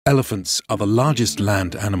Elephants are the largest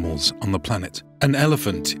land animals on the planet. An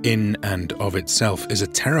elephant in and of itself is a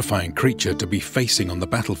terrifying creature to be facing on the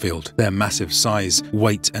battlefield. Their massive size,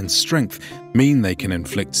 weight, and strength mean they can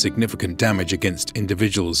inflict significant damage against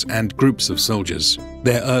individuals and groups of soldiers.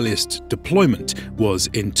 Their earliest deployment was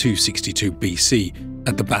in 262 BC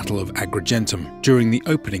at the Battle of Agrigentum during the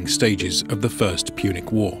opening stages of the First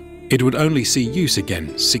Punic War. It would only see use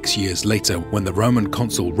again 6 years later when the Roman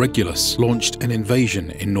consul Regulus launched an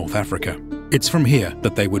invasion in North Africa. It's from here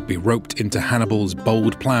that they would be roped into Hannibal's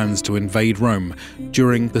bold plans to invade Rome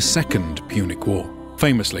during the Second Punic War.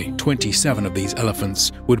 Famously, 27 of these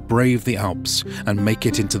elephants would brave the Alps and make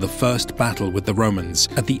it into the first battle with the Romans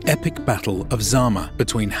at the epic Battle of Zama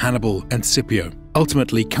between Hannibal and Scipio.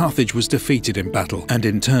 Ultimately, Carthage was defeated in battle and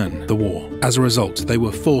in turn the war. As a result, they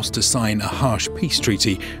were forced to sign a harsh peace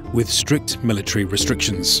treaty with strict military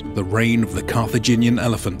restrictions. The reign of the Carthaginian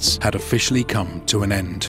elephants had officially come to an end.